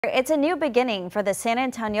It's a new beginning for the San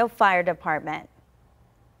Antonio Fire Department.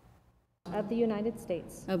 Of the United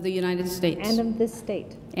States. Of the United States. And of this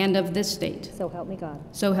state. And of this state. So help me God.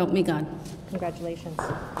 So help me God. Congratulations.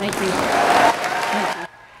 Thank you. Thank you.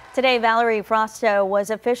 Today, Valerie Frausto was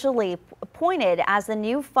officially appointed as the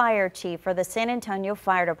new fire chief for the San Antonio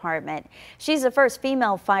Fire Department. She's the first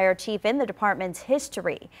female fire chief in the department's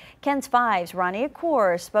history. KENS 5's Ronnie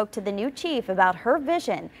Kaur spoke to the new chief about her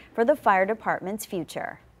vision for the fire department's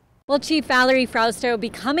future. Well, Chief Valerie Frausto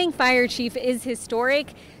becoming fire chief is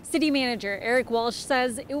historic. City Manager Eric Walsh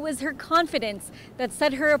says it was her confidence that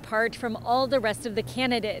set her apart from all the rest of the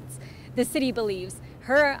candidates. The city believes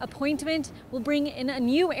her appointment will bring in a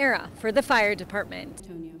new era for the fire department.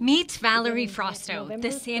 Meet Valerie Frausto,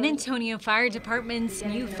 the San Antonio Fire Department's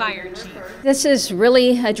new fire chief. This is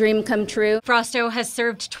really a dream come true. Frausto has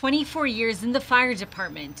served 24 years in the fire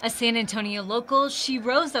department. A San Antonio local, she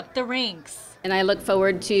rose up the ranks. And I look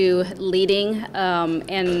forward to leading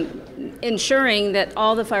and ensuring that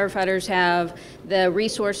all the firefighters have the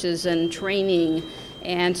resources and training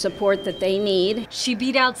and support that they need. She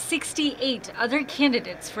beat out 68 other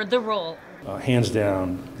candidates for the role. Hands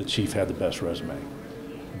down, the chief had the best resume.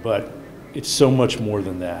 But it's so much more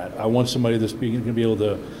than that. I want somebody that's going to be able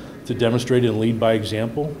to demonstrate and lead by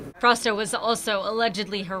example. Frausto was also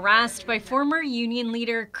allegedly harassed by former union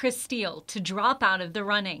leader Chris Steele to drop out of the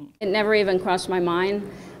running. It never even crossed my mind.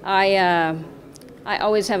 I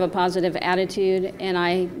always have a positive attitude, and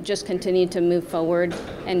I just continue to move forward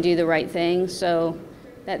and do the right thing. So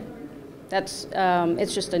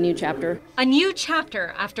it's just a new chapter. A new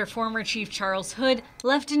chapter after former Chief Charles Hood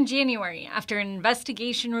left in January after an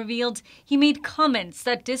investigation revealed he made comments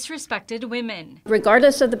that disrespected women.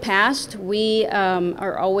 Regardless of the past, we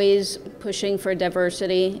are always pushing for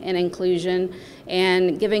diversity and inclusion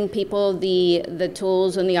and giving people the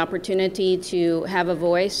tools and the opportunity to have a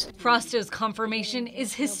voice. Frausto's confirmation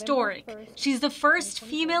is historic. She's the first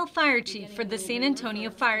female fire chief for the San Antonio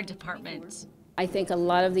Fire Department. I think a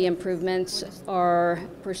lot of the improvements are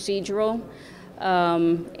procedural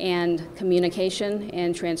and communication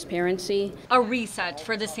and transparency. A reset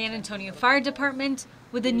for the San Antonio Fire Department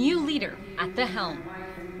with a new leader at the helm.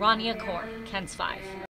 Ronnie Kaur, KENS 5.